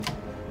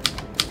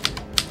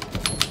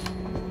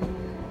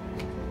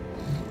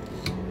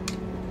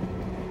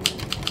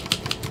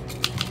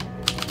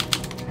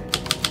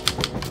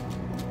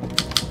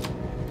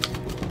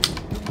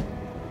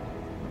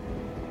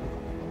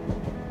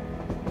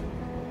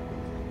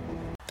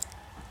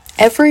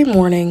Every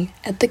morning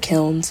at the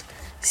Kilns,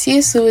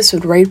 C.S. Lewis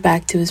would write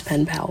back to his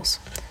pen pals.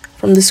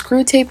 From the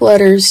Screwtape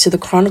Letters to the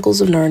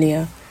Chronicles of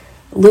Narnia,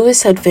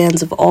 Lewis had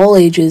fans of all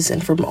ages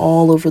and from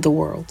all over the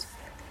world.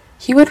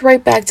 He would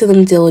write back to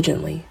them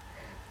diligently.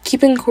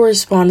 Keeping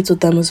correspondence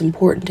with them was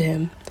important to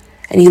him,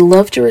 and he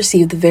loved to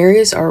receive the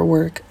various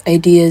artwork,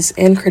 ideas,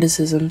 and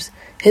criticisms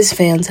his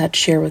fans had to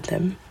share with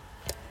him.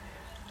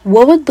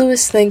 What would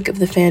Lewis think of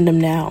the fandom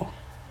now?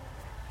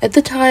 At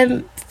the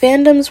time,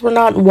 fandoms were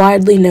not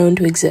widely known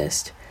to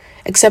exist,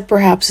 except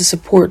perhaps a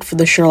support for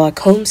the Sherlock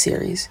Holmes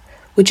series,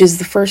 which is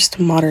the first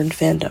modern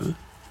fandom.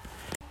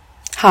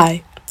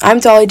 Hi, I'm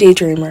Dolly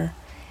Daydreamer,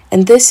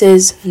 and this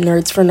is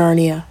Nerds for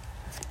Narnia.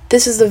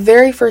 This is the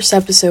very first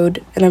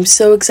episode, and I'm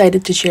so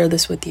excited to share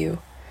this with you.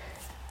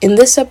 In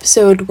this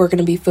episode, we're going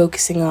to be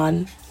focusing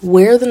on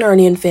where the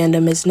Narnian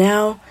fandom is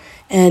now,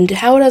 and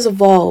how it has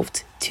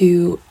evolved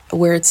to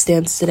where it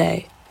stands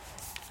today.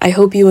 I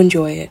hope you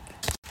enjoy it.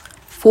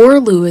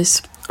 For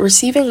Lewis,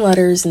 receiving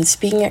letters and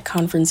speaking at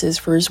conferences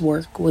for his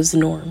work was the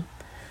norm.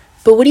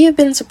 But would he have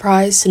been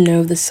surprised to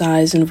know the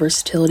size and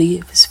versatility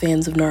of his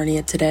fans of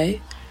Narnia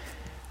today?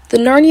 The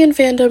Narnian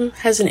fandom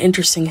has an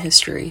interesting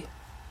history.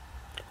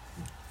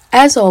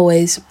 As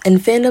always, in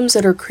fandoms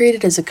that are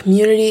created as a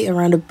community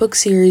around a book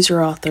series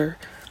or author,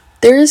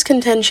 there is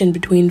contention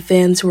between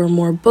fans who are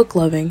more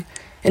book-loving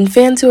and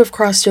fans who have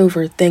crossed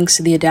over thanks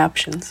to the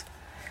adaptions.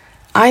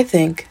 I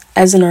think,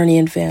 as a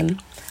Narnian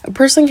fan, a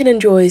person can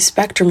enjoy a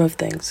spectrum of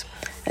things,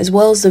 as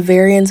well as the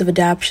variants of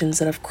adaptions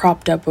that have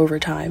cropped up over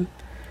time.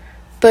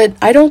 But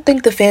I don't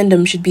think the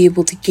fandom should be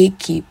able to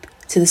gatekeep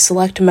to the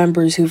select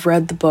members who've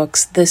read the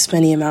books this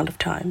many amount of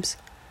times.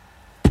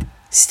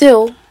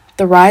 Still,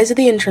 the rise of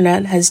the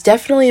internet has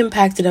definitely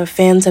impacted how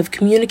fans have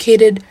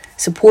communicated,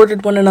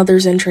 supported one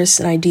another's interests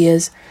and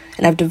ideas,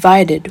 and have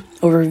divided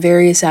over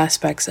various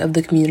aspects of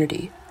the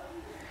community.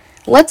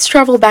 Let's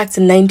travel back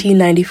to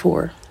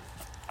 1994,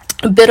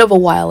 a bit of a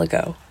while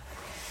ago.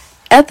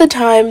 At the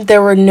time,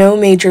 there were no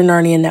major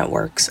Narnia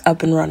networks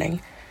up and running,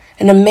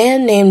 and a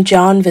man named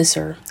John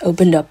Visser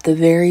opened up the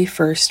very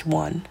first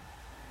one.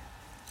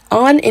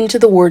 On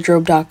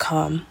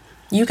IntoTheWardrobe.com,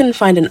 you can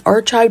find an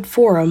archived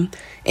forum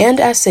and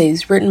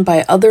essays written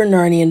by other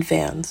Narnian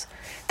fans,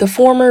 the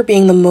former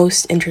being the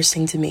most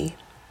interesting to me.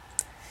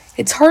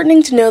 It's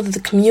heartening to know that the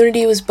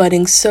community was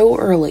budding so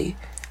early,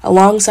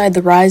 alongside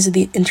the rise of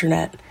the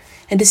internet,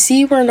 and to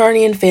see where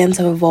Narnian fans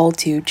have evolved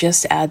to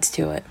just adds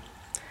to it.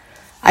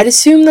 I'd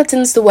assume that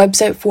since the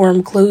website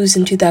forum closed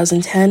in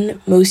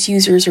 2010, most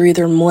users are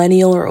either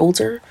millennial or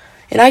older,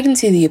 and I can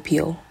see the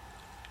appeal.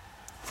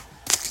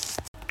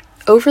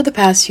 Over the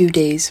past few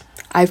days,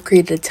 I've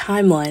created a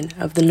timeline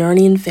of the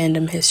Narnian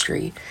fandom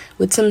history,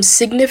 with some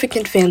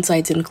significant fan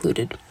sites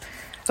included.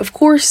 Of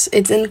course,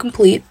 it's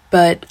incomplete,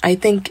 but I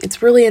think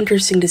it's really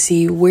interesting to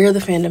see where the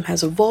fandom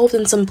has evolved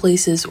in some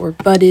places or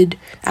budded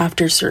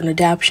after certain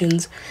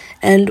adaptions,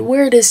 and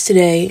where it is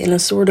today in a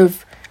sort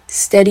of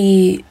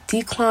steady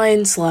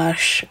decline /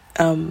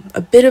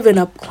 a bit of an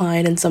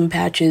upcline in some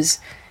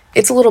patches.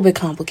 It's a little bit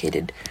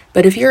complicated,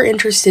 but if you're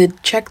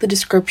interested, check the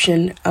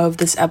description of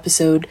this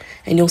episode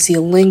and you'll see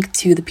a link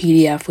to the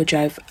PDF which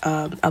I've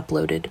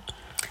uploaded.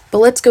 But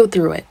let's go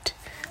through it.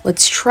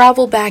 Let's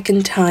travel back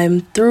in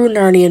time through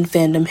Narnian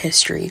fandom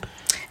history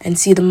and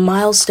see the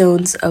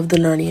milestones of the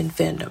Narnian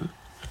fandom.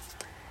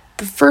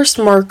 The first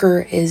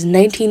marker is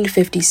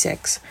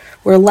 1956,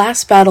 where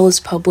Last Battle is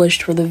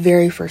published for the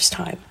very first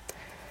time.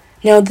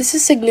 Now, this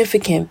is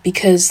significant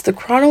because the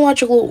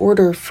chronological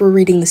order for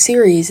reading the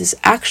series is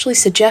actually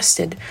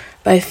suggested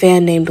by a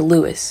fan named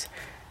Lawrence,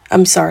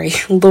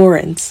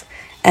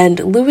 and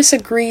Lewis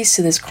agrees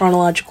to this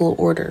chronological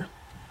order.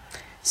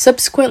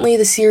 Subsequently,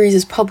 the series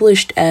is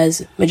published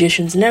as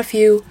Magician's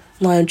Nephew,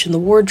 Lion in the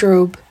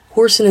Wardrobe,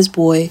 Horse and His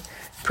Boy,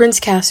 Prince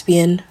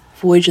Caspian,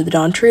 Voyage of the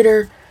Dawn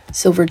Treader,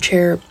 Silver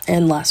Chair,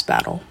 and Last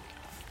Battle.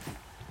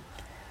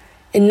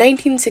 In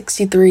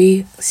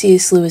 1963,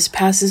 C.S. Lewis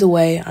passes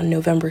away on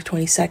November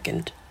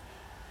 22nd.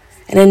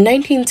 And in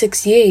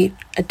 1968,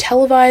 a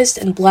televised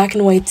and black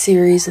and white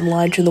series in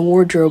Lion in the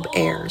Wardrobe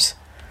airs.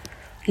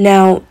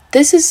 Now,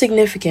 this is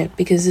significant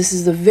because this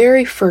is the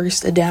very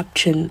first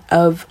adaptation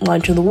of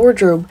Lion in the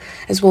Wardrobe,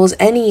 as well as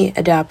any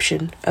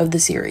adaptation of the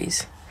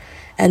series.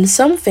 And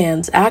some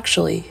fans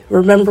actually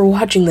remember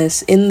watching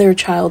this in their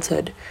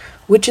childhood,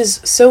 which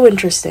is so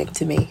interesting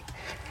to me.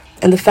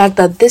 And the fact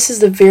that this is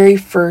the very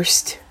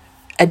first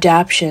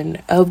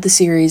adaptation of the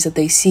series that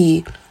they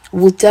see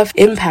will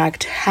definitely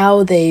impact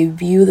how they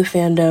view the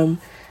fandom,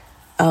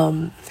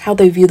 how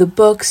they view the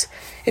books,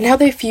 and how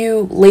they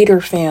view later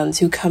fans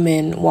who come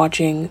in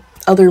watching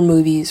other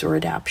movies or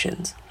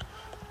adaptions.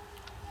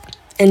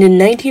 And in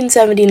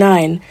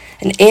 1979,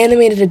 an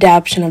animated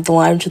adaptation of The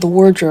Lion to the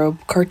Wardrobe,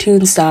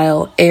 cartoon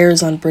style,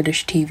 airs on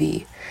British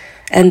TV.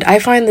 And I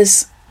find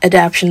this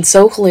adaptation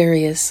so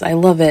hilarious. I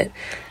love it.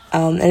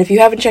 And if you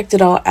haven't checked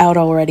it out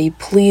already,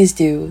 please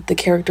do. The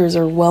characters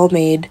are well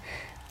made,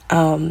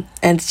 and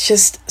it's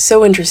just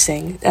so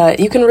interesting.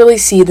 You can really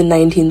see the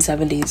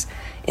 1970s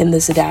in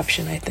this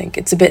adaptation, I think.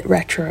 It's a bit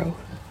retro.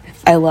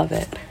 I love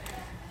it.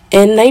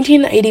 In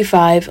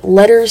 1985,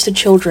 Letters to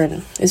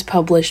Children is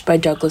published by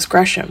Douglas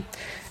Gresham.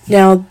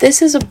 Now,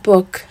 this is a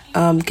book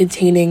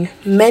containing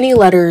many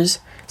letters,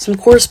 some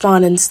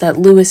correspondence that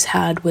Lewis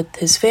had with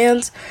his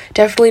fans.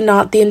 Definitely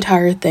not the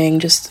entire thing,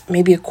 just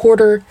maybe a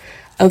quarter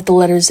of the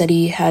letters that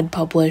he had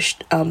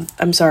published,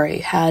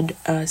 had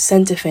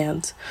sent to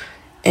fans.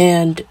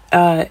 And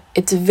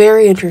it's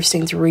very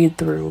interesting to read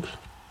through.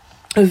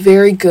 A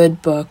very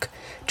good book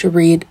to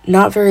read,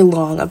 not very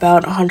long,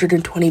 about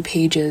 120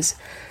 pages.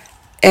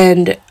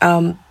 And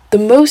the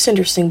most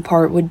interesting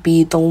part would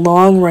be the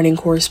long-running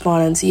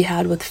correspondence he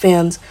had with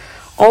fans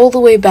all the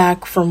way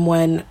back from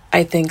when,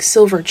 I think,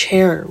 Silver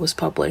Chair was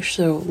published.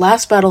 So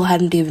Last Battle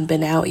hadn't even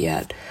been out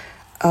yet.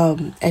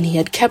 And he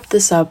had kept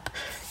this up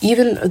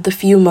even the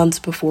few months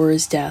before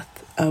his death,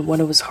 when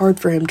it was hard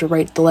for him to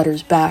write the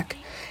letters back.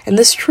 And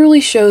this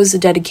truly shows the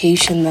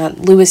dedication that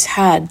Lewis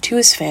had to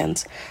his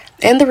fans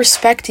and the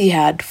respect he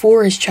had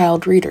for his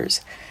child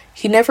readers.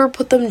 He never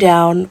put them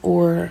down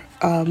or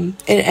in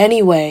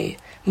any way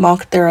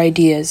mocked their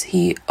ideas.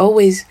 He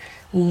always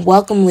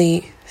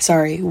warmly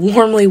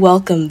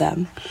welcomed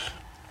them.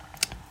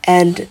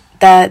 And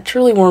that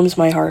truly warms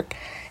my heart.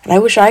 And I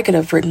wish I could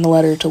have written a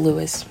letter to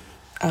Lewis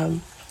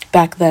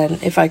back then,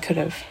 if I could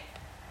have.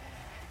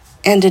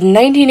 And in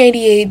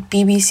 1988,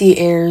 BBC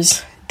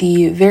airs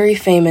the very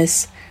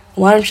famous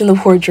Lounge in the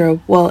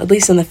Wardrobe, well, at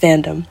least in the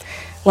fandom,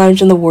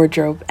 Lounge in the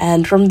Wardrobe.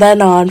 And from then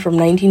on, from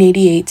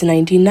 1988 to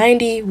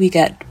 1990, we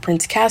get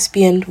Prince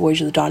Caspian,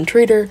 Voyage of the Dawn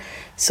Treader,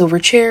 Silver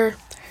Chair.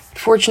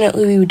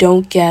 Unfortunately, we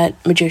don't get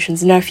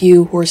Magician's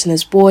Nephew, Horse and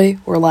His Boy,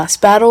 or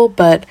Last Battle,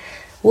 but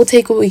we'll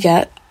take what we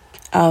get.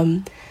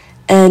 And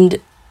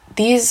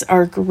these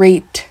are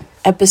great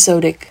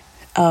episodic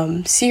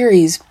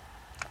series.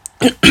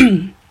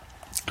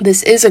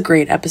 This is a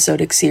great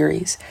episodic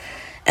series.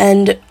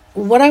 And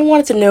what I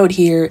wanted to note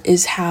here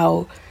is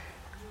how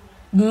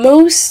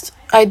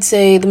I'd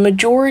say the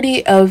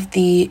majority of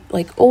the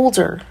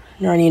older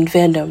Narnian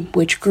fandom,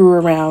 which grew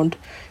around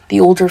the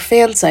older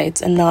fan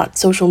sites and not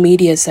social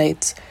media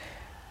sites,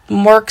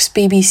 marks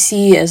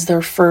BBC as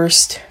their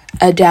first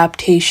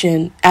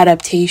adaptation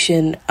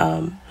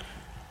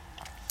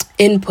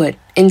input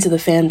into the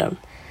fandom.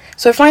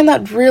 So I find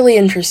that really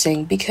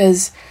interesting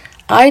because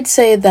I'd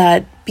say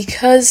that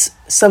because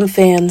some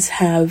fans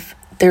have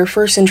their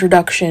first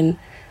introduction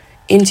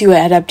into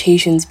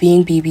adaptations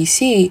being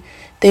BBC,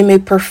 they may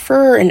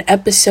prefer an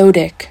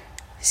episodic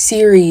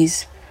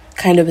series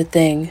kind of a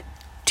thing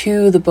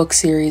to the book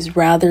series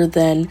rather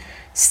than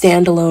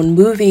standalone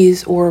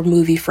movies or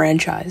movie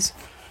franchise.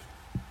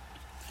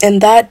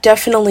 And that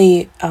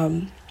definitely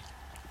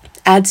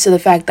adds to the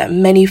fact that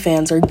many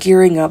fans are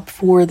gearing up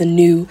for the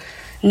new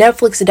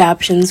Netflix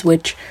adaptations,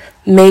 which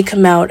may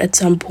come out at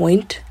some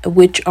point,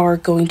 which are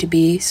going to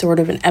be sort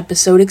of an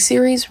episodic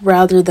series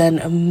rather than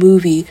a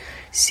movie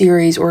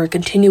series or a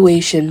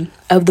continuation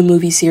of the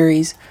movie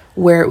series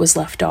where it was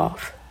left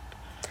off.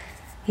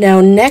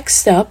 Now,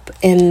 next up,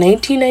 in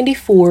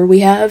 1994, we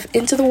have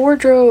Into the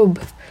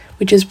Wardrobe,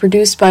 which is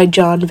produced by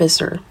John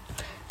Visser,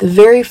 the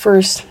very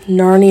first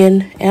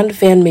Narnian and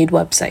fan-made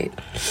website.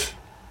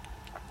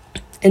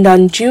 And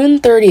on June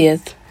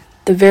 30th,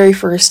 the very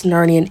first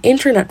Narnian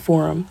internet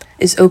forum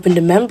is open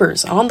to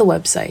members on the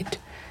website,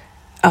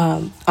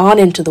 on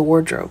Into the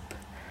Wardrobe.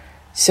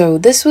 So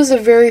this was the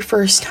very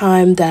first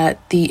time that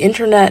the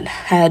internet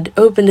had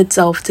opened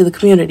itself to the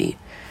community,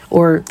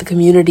 or the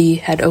community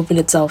had opened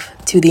itself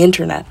to the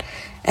internet.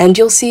 And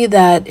you'll see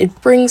that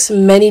it brings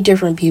many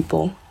different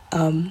people.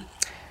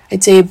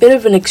 I'd say a bit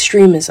of an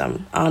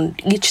extremism on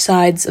each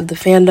sides of the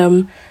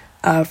fandom,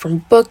 from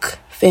book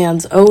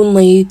fans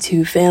only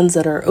to fans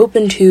that are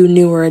open to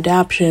newer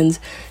adaptions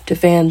to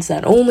fans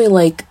that only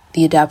like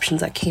the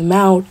adaptions that came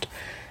out.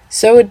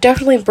 So it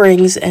definitely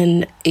brings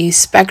in a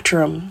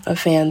spectrum of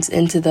fans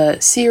into the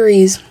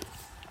series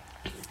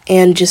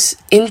and just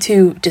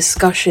into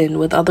discussion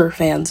with other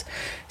fans.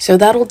 So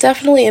that'll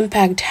definitely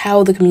impact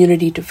how the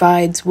community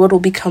divides, what will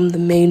become the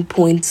main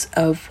points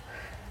of,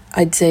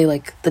 I'd say,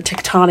 the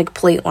tectonic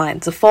plate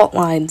lines, the fault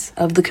lines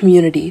of the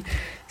community.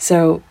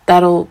 So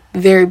that'll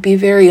be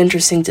very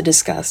interesting to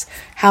discuss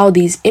how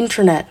these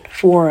internet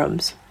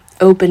forums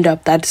opened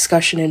up that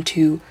discussion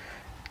into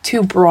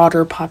two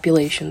broader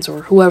populations,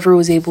 or whoever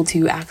was able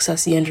to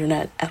access the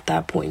internet at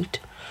that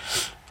point.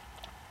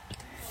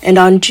 And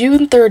on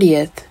June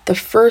 30th, the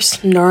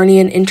first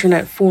Narnian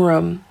internet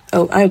forum...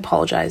 Oh, I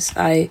apologize.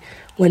 I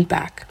went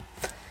back.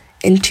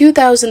 In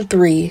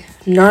 2003,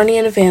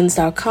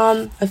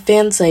 NarnianFans.com, a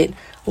fan site,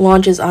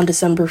 launches on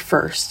December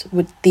 1st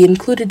with the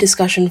included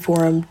discussion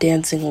forum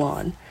Dancing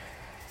Lawn.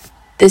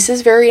 This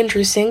is very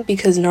interesting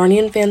because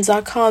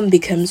NarnianFans.com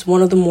becomes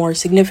one of the more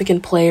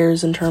significant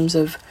players in terms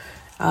of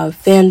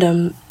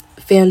fan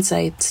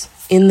sites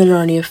in the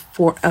Narnia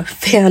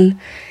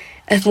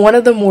one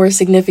of the more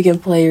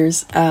significant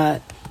players,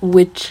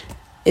 which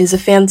is a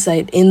fan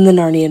site in the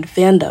Narnian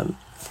fandom.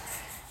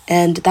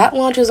 And that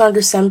launches on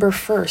December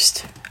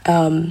 1st,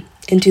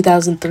 in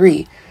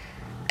 2003.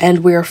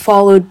 And we are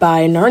followed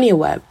by Narnia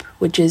Web,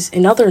 which is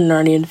another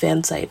Narnian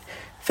fan site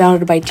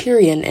founded by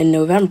Tyrion in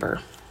November,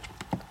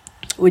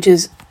 which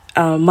is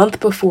a month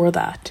before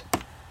that.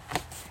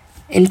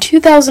 In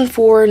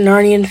 2004,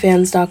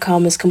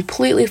 NarnianFans.com is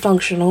completely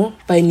functional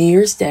by New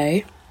Year's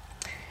Day,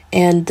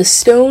 and the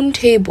Stone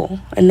Table,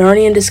 a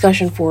Narnian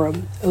discussion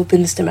forum,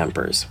 opens to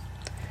members.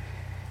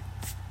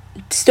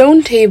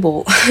 Stone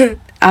Table,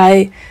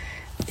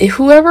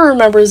 whoever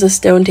remembers the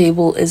Stone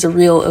Table is a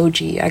real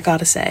OG, I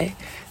gotta say.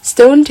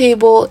 Stone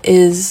Table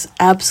is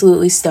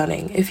absolutely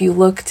stunning. If you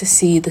look to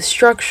see the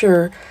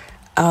structure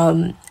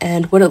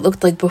and what it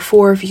looked like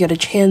before, if you get a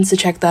chance to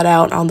check that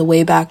out on the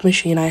Wayback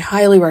Machine, I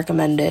highly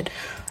recommend it.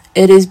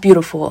 It is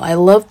beautiful. I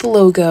love the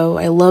logo.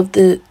 I love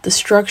the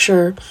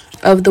structure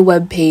of the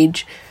web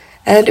page.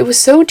 And it was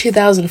so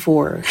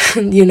 2004,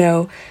 you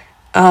know,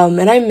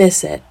 and I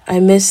miss it. I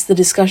miss the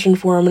discussion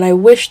forum, and I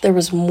wish there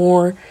was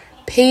more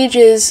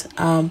pages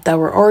that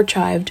were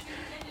archived,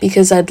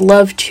 because I'd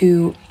love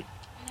to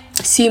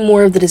see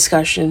more of the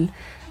discussion,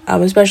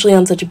 especially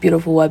on such a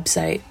beautiful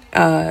website.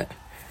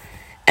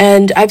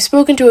 And I've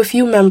spoken to a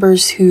few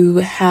members who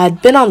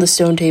had been on the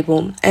Stone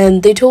Table,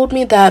 and they told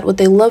me that what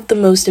they loved the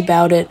most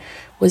about it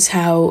was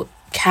how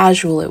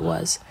casual it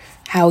was.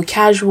 How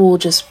casual,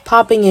 just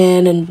popping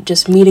in and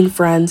just meeting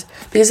friends.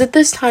 Because at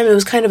this time it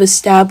was kind of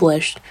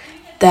established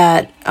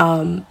that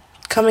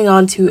coming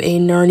onto a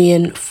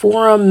Narnian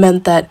forum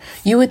meant that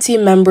you would see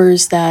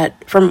members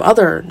that from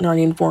other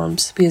Narnian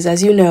forums. Because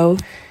as you know,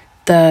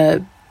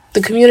 the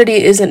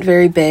community isn't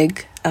very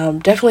big.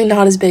 Definitely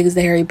not as big as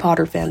the Harry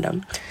Potter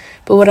fandom.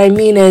 But what I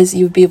mean is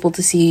you'd be able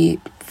to see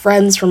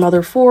friends from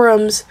other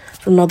forums,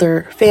 from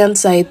other fan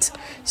sites,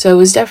 so it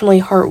was definitely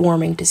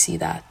heartwarming to see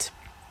that.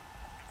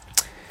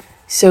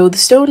 So the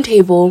Stone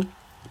Table,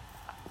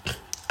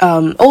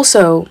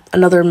 also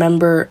another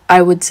member,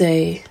 I would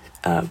say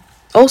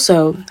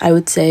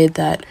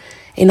that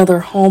another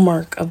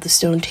hallmark of the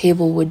Stone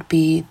Table would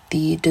be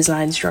the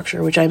design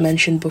structure, which I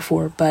mentioned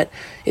before, but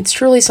it's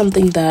truly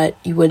something that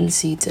you wouldn't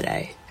see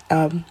today.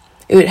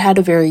 It had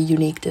a very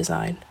unique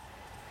design.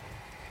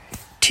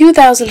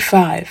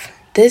 2005.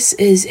 This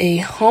is a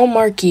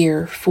hallmark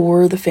year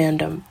for the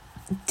fandom.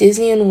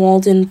 Disney and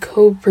Walden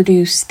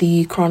co-produced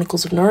the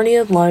Chronicles of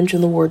Narnia, Lunch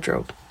and the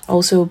Wardrobe,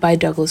 also by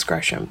Douglas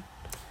Gresham.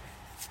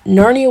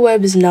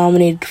 NarniaWeb is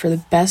nominated for the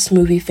Best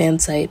Movie Fan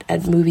Site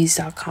at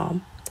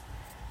Movies.com.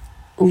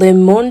 Le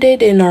Monde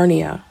de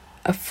Narnia,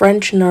 a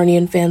French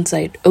Narnian fan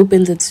site,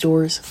 opens its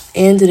doors,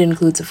 and it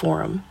includes a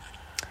forum.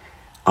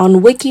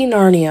 On Wiki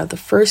Narnia, the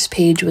first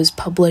page was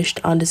published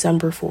on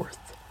December 4th.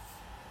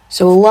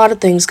 So a lot of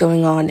things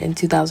going on in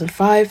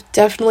 2005.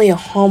 Definitely a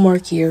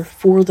hallmark year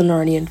for the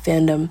Narnian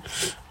fandom.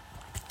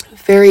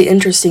 Very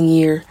interesting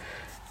year.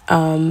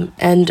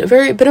 And a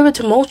bit of a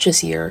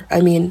tumultuous year.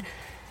 I mean,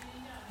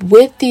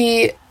 with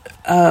the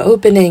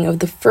opening of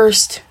the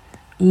first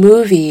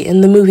movie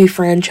in the movie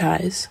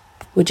franchise,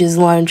 which is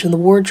Lunch and the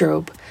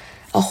Wardrobe,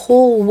 a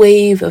whole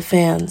wave of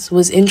fans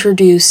was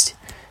introduced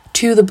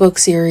to the book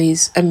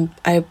series, to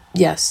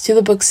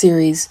the book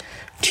series,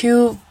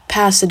 to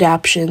past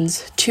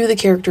adaptions, to the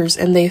characters,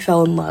 and they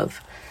fell in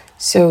love.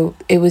 So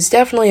it was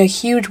definitely a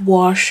huge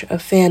wash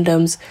of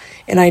fandoms,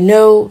 and I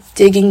know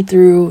digging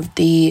through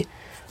the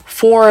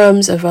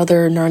forums of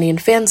other Narnian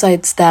fan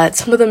sites that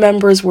some of the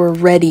members were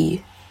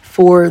ready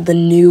for the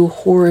new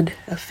horde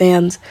of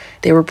fans.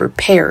 They were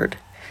prepared,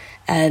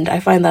 and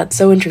I find that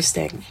so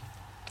interesting.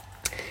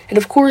 And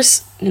of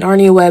course,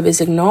 NarniaWeb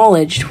is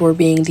acknowledged for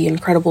being the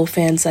incredible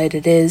fan site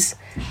it is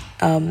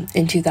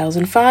in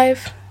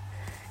 2005,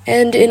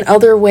 and in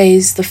other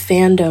ways the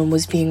fandom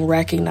was being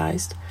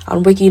recognized.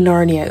 On Wiki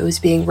Narnia, it was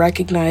being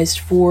recognized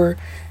for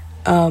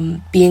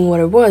being what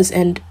it was,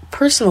 and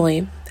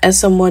personally, as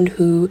someone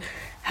who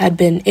had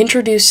been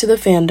introduced to the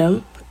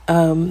fandom,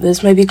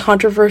 this might be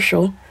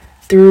controversial,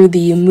 through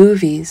the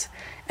movies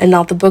and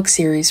not the book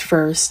series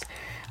first,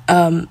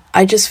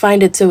 I just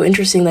find it so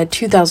interesting that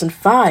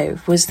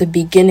 2005 was the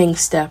beginning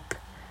step,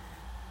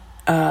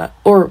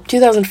 or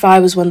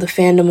 2005 was when the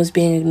fandom was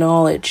being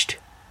acknowledged,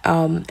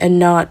 and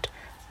not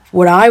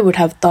what I would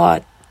have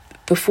thought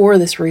before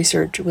this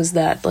research was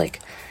that,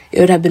 like, it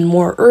would have been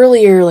more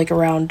earlier, like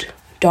around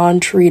Dawn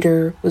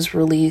Treader was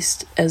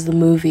released as the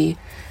movie,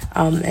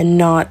 and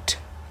not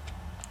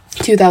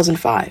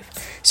 2005.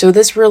 So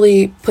this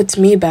really puts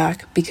me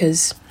back,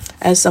 because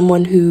as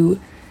someone who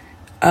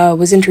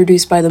was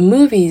introduced by the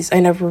movies,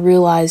 I never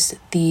realized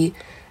the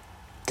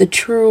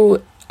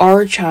true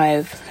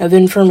archive of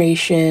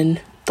information,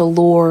 the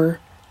lore,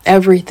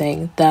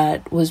 everything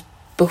that was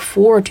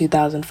before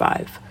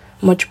 2005,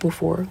 much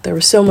before. There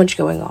was so much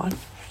going on.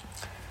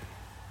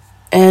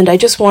 And I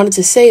just wanted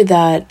to say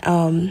that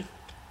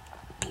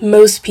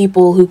most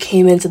people who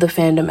came into the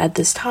fandom at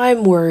this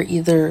time were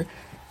either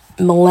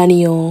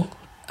millennial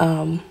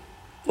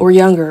or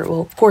younger.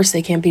 Well, of course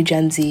they can't be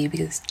Gen Z,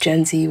 because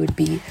Gen Z would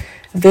be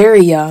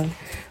very young,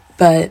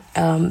 but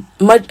a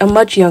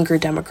much younger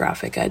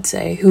demographic, I'd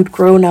say, who'd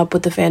grown up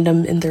with the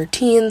fandom in their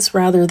teens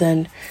rather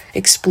than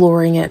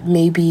exploring it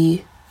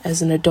maybe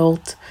as an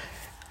adult.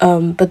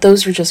 But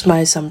those are just my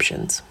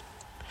assumptions.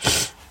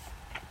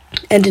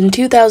 And in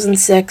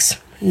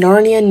 2006,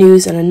 Narnia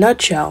News in a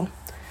Nutshell,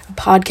 a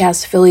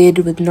podcast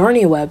affiliated with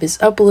Narnia Web, is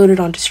uploaded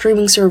onto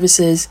streaming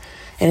services,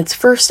 and its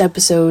first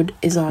episode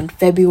is on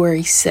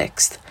February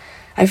 6th.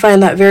 I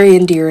find that very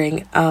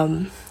endearing.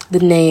 The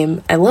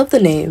name, I love the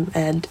name,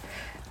 and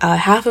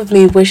half of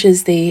me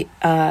wishes the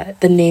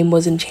name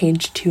wasn't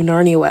changed to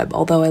Narnia Web,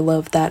 although I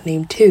love that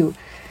name too.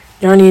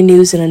 Narnia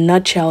News in a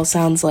Nutshell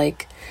sounds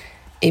like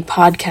a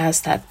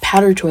podcast that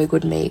Pattertwig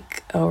would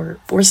make, or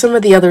some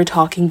of the other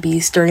talking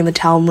beasts during the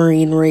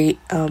Talmarine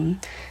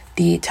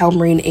the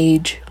Talmarine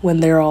age,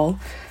 when they're all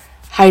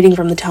hiding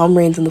from the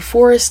Talmarines in the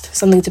forest,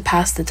 something to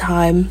pass the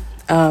time,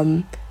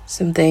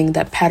 something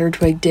that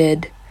Pattertwig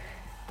did.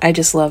 I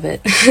just love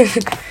it.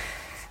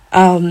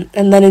 And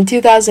then in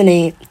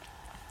 2008,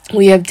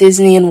 we have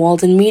Disney and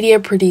Walden Media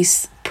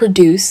produce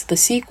the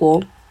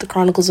sequel, The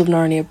Chronicles of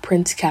Narnia,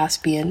 Prince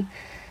Caspian,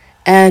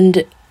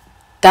 and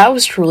that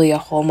was truly a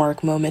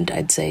hallmark moment,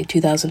 I'd say.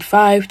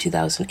 2005,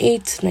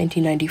 2008,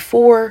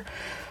 1994,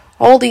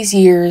 all these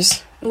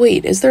years.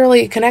 Wait, is there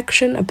like a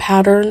connection, a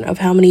pattern of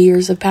how many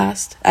years have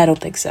passed? I don't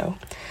think so.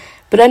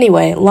 But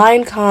anyway,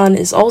 LionCon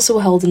is also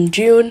held in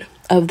June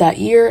of that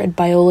year at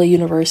Biola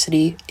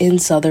University in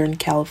Southern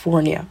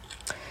California.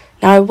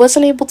 Now, I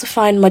wasn't able to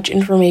find much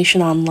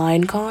information on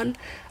LionCon.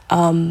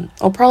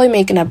 I'll probably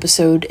make an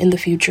episode in the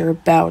future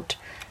about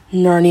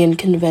Narnian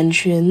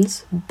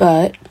conventions,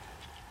 but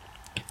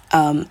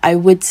I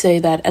would say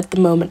that at the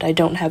moment I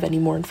don't have any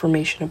more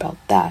information about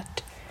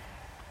that.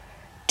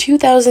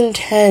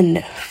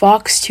 2010,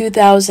 Fox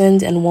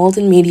 2000 and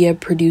Walden Media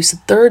produced a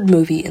third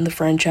movie in the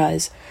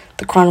franchise,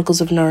 The Chronicles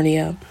of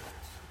Narnia,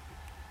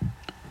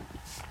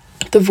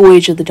 The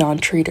Voyage of the Dawn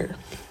Treader.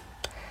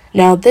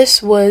 Now,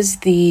 this was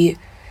the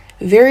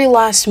very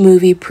last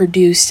movie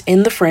produced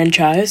in the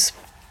franchise.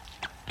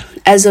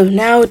 As of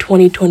now,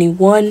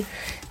 2021,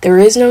 there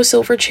is no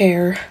Silver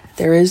Chair,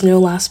 there is no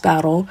Last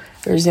Battle,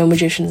 there is no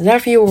Magician's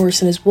Nephew or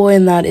Horse and His Boy,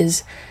 and that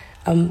is,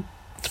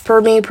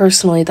 for me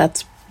personally,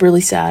 that's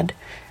really sad.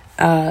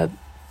 But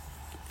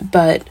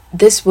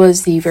this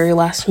was the very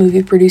last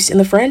movie produced in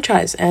the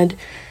franchise, and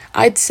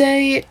I'd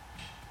say,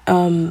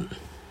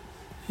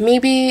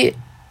 maybe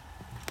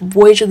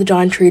Voyage of the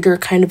Dawn Treader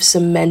kind of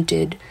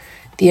cemented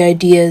the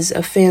ideas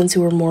of fans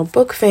who were more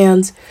book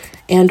fans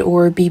and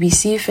or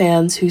BBC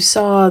fans who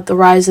saw the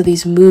rise of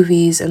these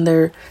movies and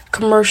their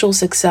commercial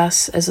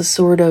success as a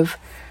sort of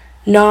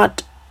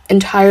not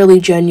entirely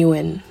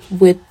genuine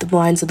with the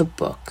lines of the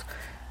book.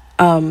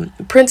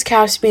 Prince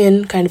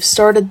Caspian kind of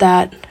started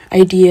that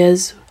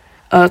idea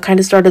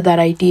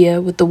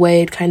with the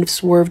way it kind of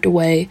swerved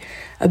away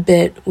a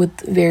bit with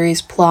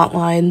various plot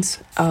lines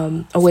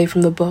away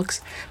from the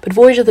books. But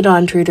Voyage of the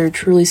Dawn Treader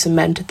truly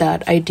cemented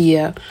that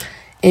idea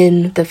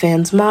in the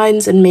fans'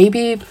 minds and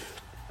maybe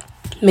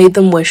made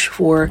them wish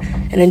for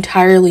an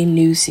entirely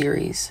new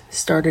series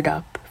started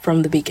up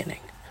from the beginning.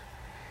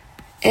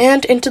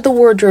 And Into the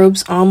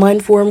Wardrobe's online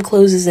forum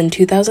closes in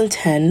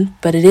 2010,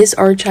 but it is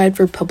archived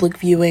for public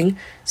viewing,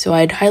 so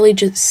I'd highly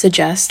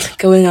suggest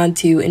going on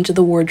to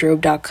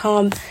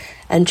intothewardrobe.com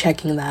and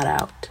checking that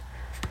out.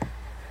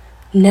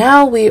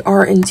 Now we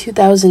are in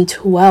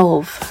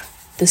 2012.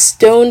 The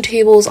Stone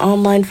Table's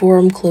online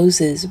forum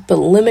closes, but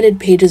limited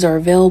pages are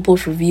available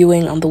for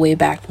viewing on the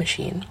Wayback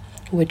Machine,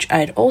 which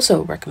I'd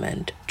also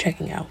recommend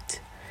checking out.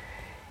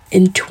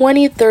 In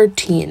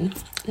 2013,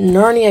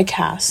 Narnia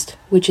Cast,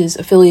 which is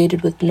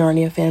affiliated with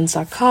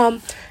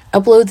NarniaFans.com,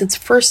 uploads its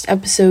first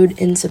episode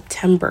in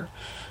September.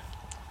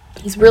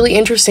 It's really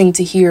interesting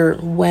to hear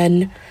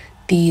when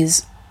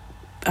these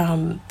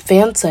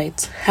fan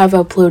sites have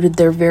uploaded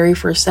their very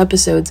first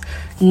episodes,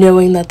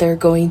 knowing that they're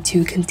going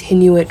to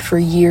continue it for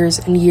years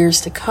and years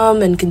to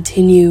come and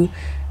continue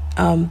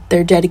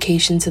their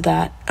dedication to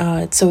that.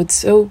 So it's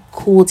so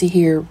cool to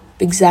hear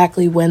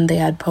exactly when they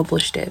had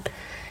published it.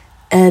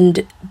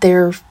 And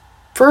their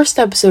first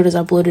episode is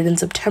uploaded in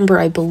September,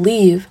 I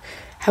believe.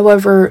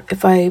 However,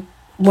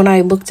 when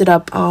I looked it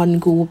up on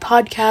Google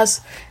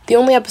Podcasts, the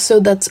only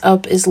episode that's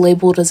up is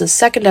labeled as a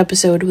second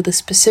episode with a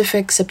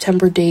specific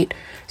September date,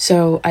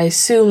 so I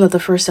assume that the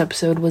first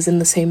episode was in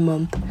the same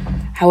month.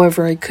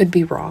 However, I could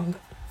be wrong.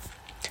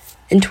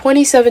 In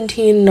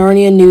 2017,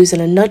 Narnia News in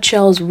a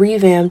Nutshell is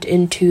revamped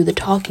into The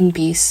Talking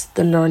Beasts,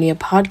 the Narnia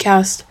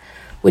podcast,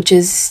 which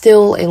is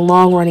still a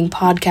long-running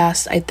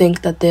podcast. I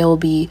think that they'll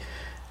be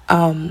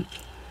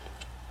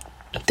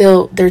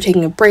they're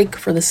taking a break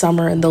for the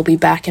summer and they'll be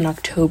back in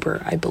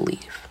October, I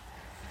believe.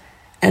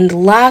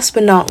 And last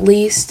but not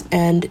least,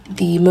 and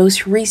the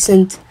most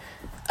recent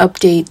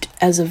update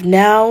as of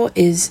now,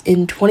 is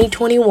in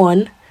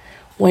 2021,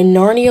 when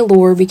Narnia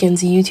Lore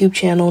begins a YouTube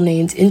channel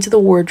named Into the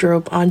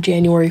Wardrobe on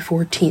January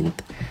 14th.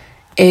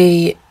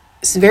 A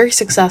very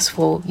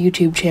successful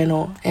YouTube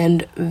channel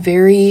and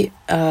very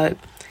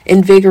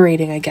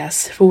invigorating, I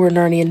guess, for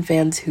Narnian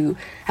fans who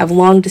have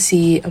longed to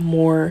see a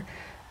more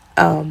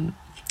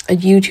a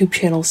YouTube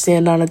channel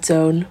stand on its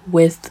own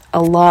with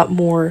a lot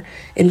more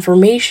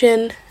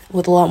information,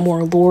 with a lot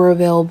more lore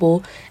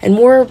available, and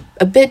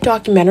a bit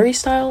documentary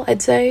style,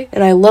 I'd say,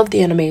 and I love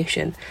the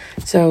animation,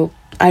 so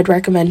I'd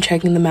recommend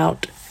checking them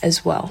out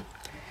as well.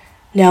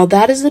 Now,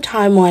 that is the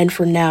timeline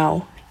for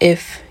now.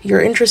 If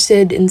you're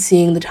interested in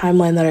seeing the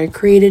timeline that I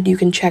created, you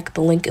can check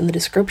the link in the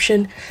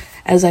description,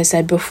 as I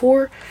said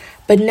before.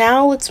 But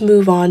now let's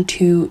move on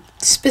to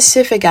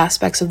specific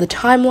aspects of the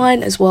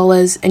timeline, as well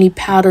as any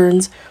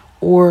patterns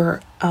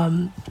or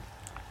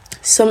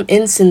some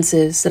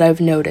instances that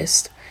I've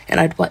noticed and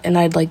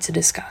I'd like to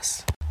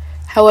discuss.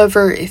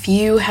 However, if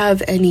you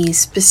have any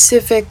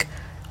specific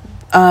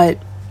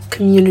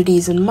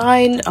communities in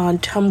mind on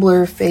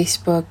Tumblr,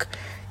 Facebook,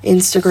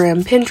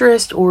 Instagram,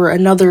 Pinterest, or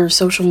another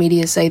social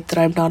media site that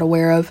I'm not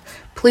aware of,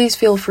 please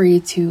feel free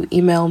to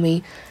email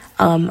me.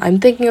 I'm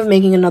thinking of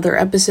making another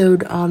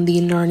episode on the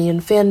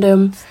Narnian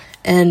fandom,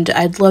 and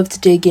I'd love to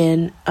dig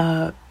in,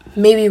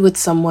 maybe with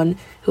someone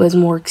who has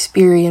more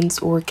experience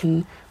or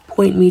can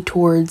point me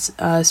towards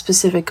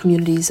specific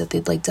communities that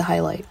they'd like to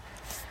highlight.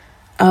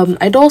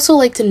 I'd also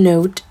like to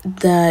note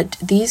that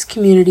these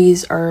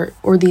communities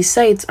or these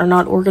sites are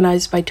not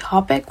organized by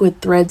topic with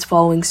threads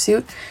following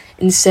suit.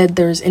 Instead,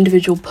 there's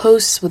individual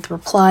posts with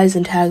replies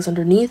and tags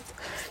underneath.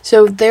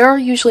 So they are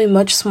usually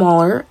much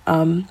smaller.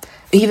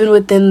 Even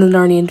within the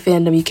Narnian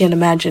fandom, you can't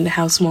imagine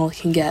how small it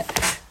can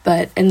get.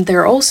 And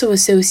they're also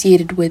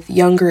associated with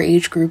younger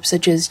age groups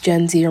such as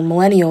Gen Z or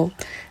Millennial.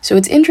 So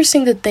it's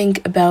interesting to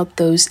think about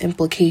those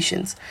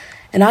implications.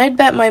 And I'd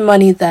bet my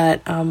money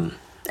that,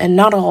 and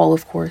not all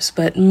of course,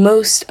 but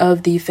most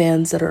of the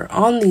fans that are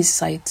on these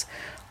sites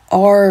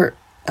were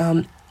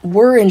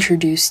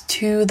introduced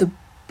to the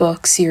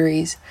book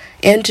series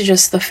and to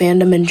just the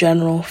fandom in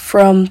general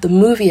from the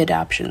movie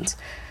adaptations,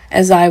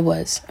 as I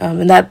was.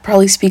 And that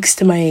probably speaks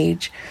to my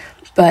age.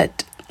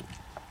 But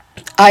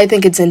I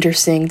think it's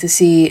interesting to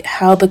see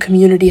how the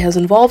community has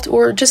evolved,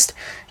 or just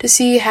to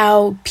see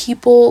how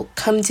people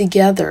come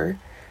together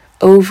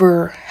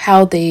over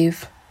how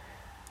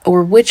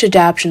or which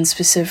adaptation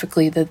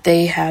specifically that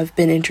they have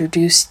been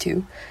introduced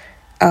to.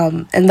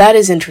 And that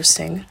is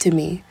interesting to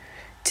me,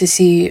 to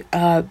see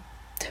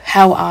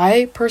how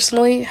I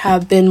personally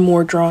have been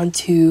more drawn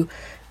to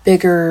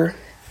bigger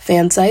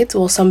fan sites,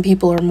 while some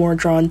people are more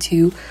drawn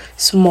to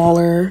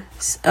smaller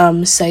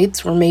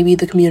sites where maybe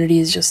the community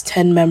is just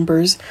 10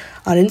 members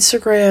on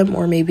Instagram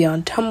or maybe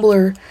on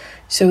Tumblr.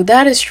 So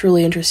that is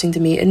truly interesting to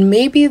me, and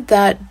maybe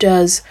that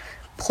does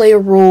play a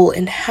role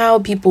in how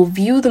people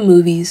view the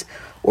movies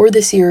or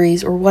the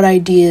series, or what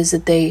ideas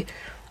that they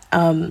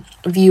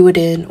view it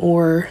in,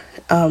 or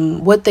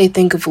what they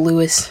think of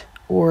Lewis,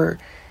 or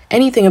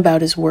anything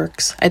about his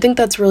works. I think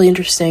that's really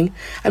interesting.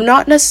 I'm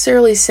not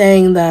necessarily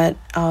saying that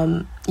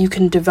you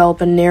can develop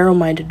a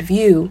narrow-minded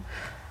view.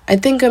 I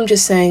think I'm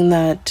just saying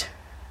that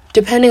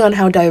depending on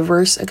how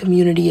diverse a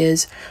community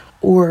is,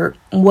 or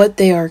what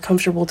they are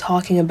comfortable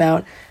talking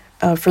about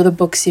for the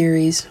book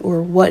series,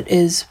 or what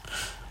is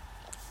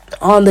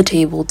on the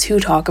table to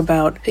talk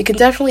about, it can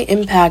definitely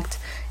impact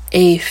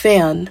a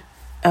fan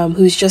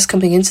who's just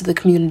coming into the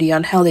community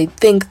on how they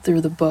think through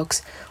the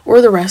books,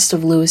 or the rest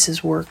of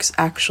Lewis's works,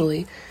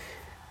 actually.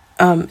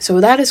 So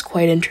that is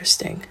quite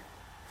interesting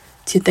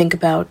to think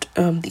about,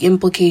 the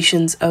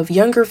implications of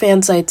younger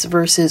fan sites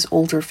versus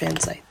older fan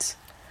sites.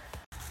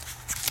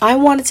 I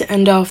wanted to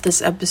end off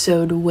this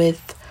episode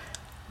with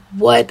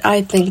what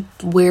I think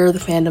where the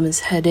fandom is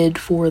headed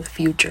for the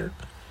future.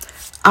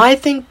 I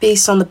think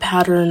based on the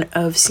pattern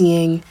of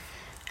seeing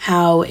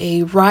how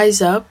a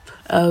rise up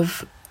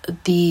of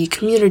the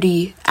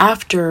community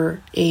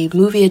after a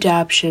movie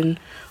adaptation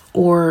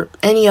or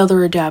any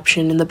other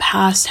adaptation in the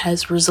past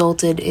has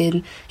resulted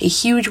in a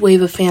huge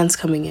wave of fans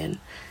coming in.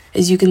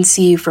 As you can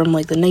see from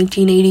like the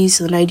 1980s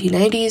to the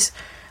 1990s,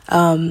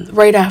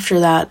 right after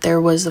that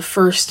there was the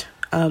first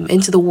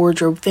Into the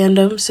Wardrobe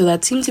fandom, so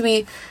that seemed to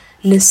be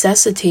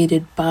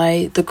necessitated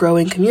by the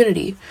growing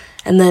community.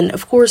 And then,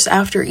 of course,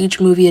 after each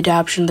movie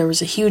adaptation, there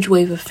was a huge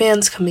wave of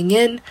fans coming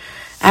in.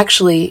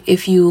 Actually,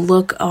 if you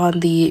look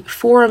on the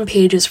forum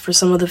pages for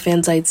some of the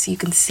fan sites, you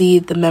can see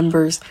the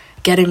members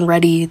getting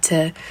ready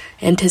to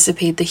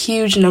anticipate the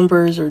huge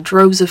numbers or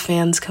droves of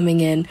fans coming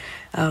in.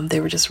 They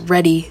were just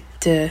ready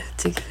to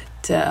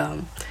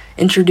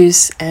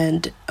introduce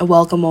and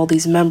welcome all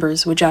these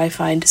members, which I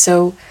find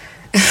so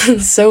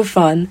so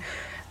fun.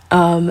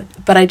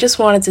 But I just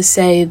wanted to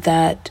say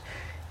that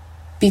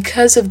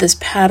because of this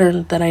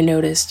pattern that I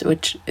noticed,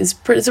 which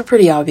is a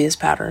pretty obvious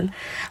pattern,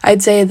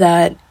 I'd say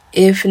that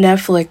if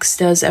Netflix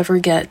does ever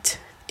get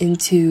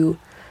into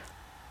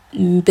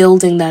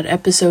building that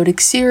episodic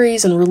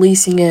series and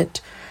releasing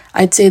it,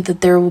 I'd say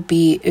that there will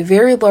be a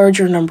very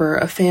larger number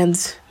of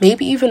fans,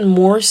 maybe even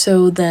more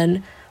so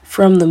than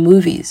from the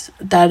movies.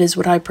 That is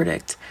what I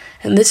predict.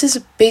 And this is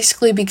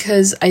basically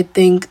because I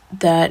think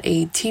that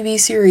a TV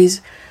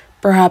series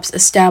perhaps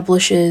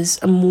establishes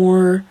a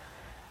more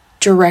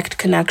direct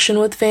connection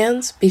with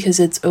fans because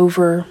it's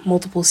over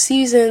multiple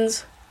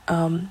seasons,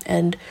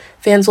 and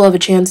fans will have a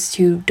chance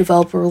to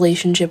develop a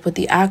relationship with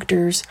the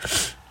actors,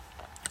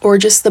 or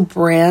just the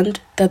brand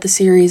that the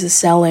series is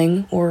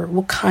selling, or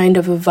what kind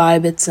of a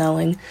vibe it's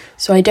selling.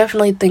 So I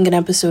definitely think an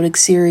episodic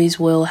series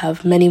will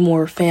have many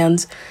more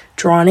fans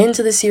drawn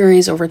into the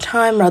series over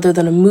time, rather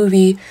than a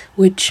movie,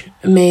 which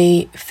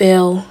may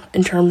fail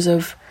in terms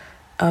of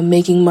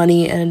making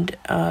money, and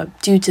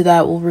due to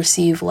that will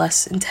receive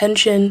less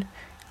attention,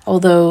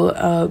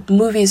 although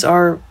movies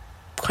are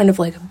kind of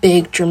like a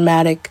big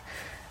dramatic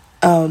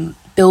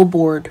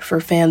billboard for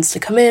fans to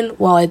come in,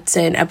 while I'd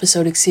say an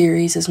episodic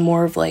series is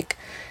more of like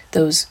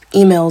those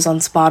emails on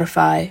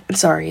Spotify,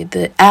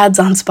 the ads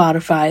on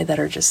Spotify that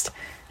are just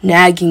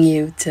nagging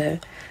you to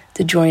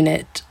join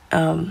it.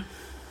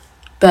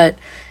 But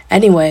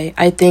anyway,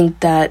 I think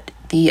that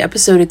the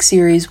episodic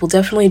series will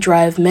definitely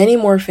drive many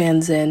more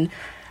fans in.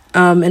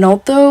 And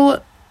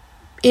although,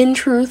 in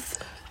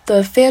truth,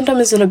 the fandom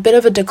is in a bit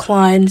of a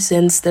decline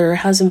since there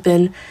hasn't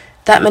been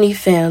that many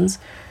fans,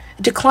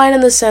 a decline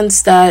in the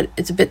sense that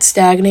it's a bit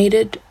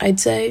stagnated, I'd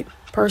say,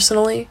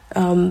 personally.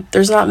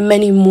 There's not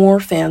many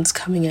more fans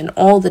coming in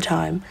all the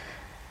time.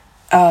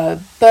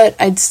 But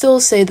I'd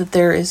still say that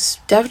there is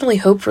definitely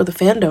hope for the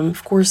fandom.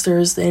 Of course,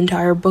 there's the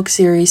entire book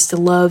series to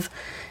love.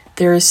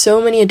 There are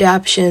so many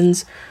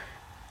adaptions,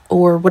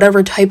 or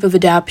whatever type of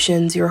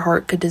adaptions your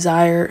heart could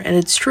desire, and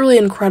it's truly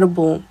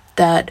incredible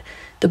that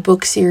the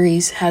book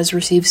series has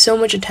received so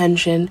much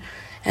attention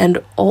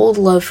and all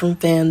the love from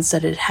fans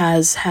that it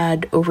has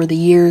had over the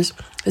years,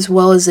 as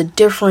well as the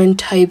different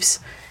types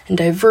and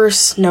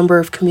diverse number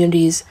of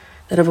communities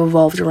that have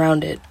evolved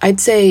around it. I'd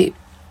say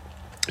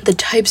the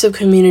types of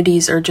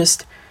communities are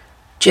just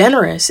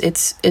generous.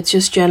 It's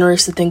just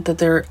generous to think that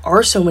there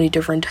are so many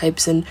different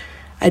types, and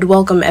I'd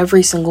welcome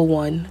every single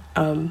one.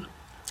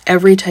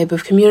 Every type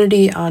of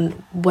community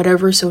on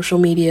whatever social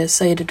media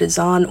site it is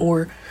on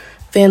or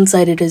fan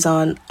site it is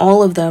on,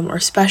 all of them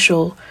are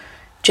special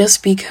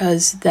just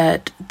because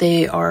that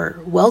they are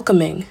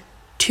welcoming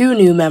to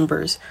new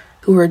members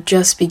who are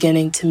just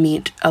beginning to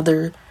meet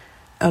other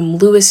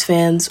Lewis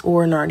fans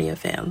or Narnia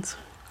fans.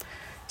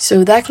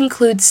 So that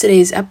concludes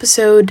today's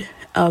episode.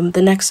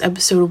 The next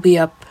episode will be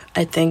up,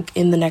 I think,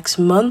 in the next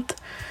month.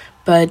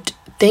 But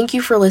thank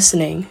you for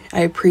listening.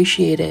 I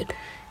appreciate it.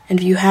 And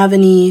if you have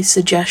any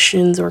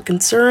suggestions or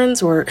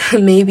concerns, or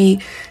maybe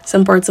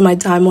some parts of my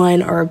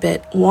timeline are a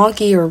bit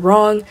wonky or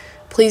wrong,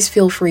 please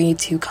feel free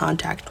to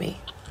contact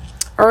me.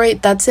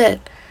 Alright, that's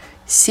it.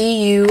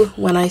 See you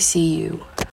when I see you.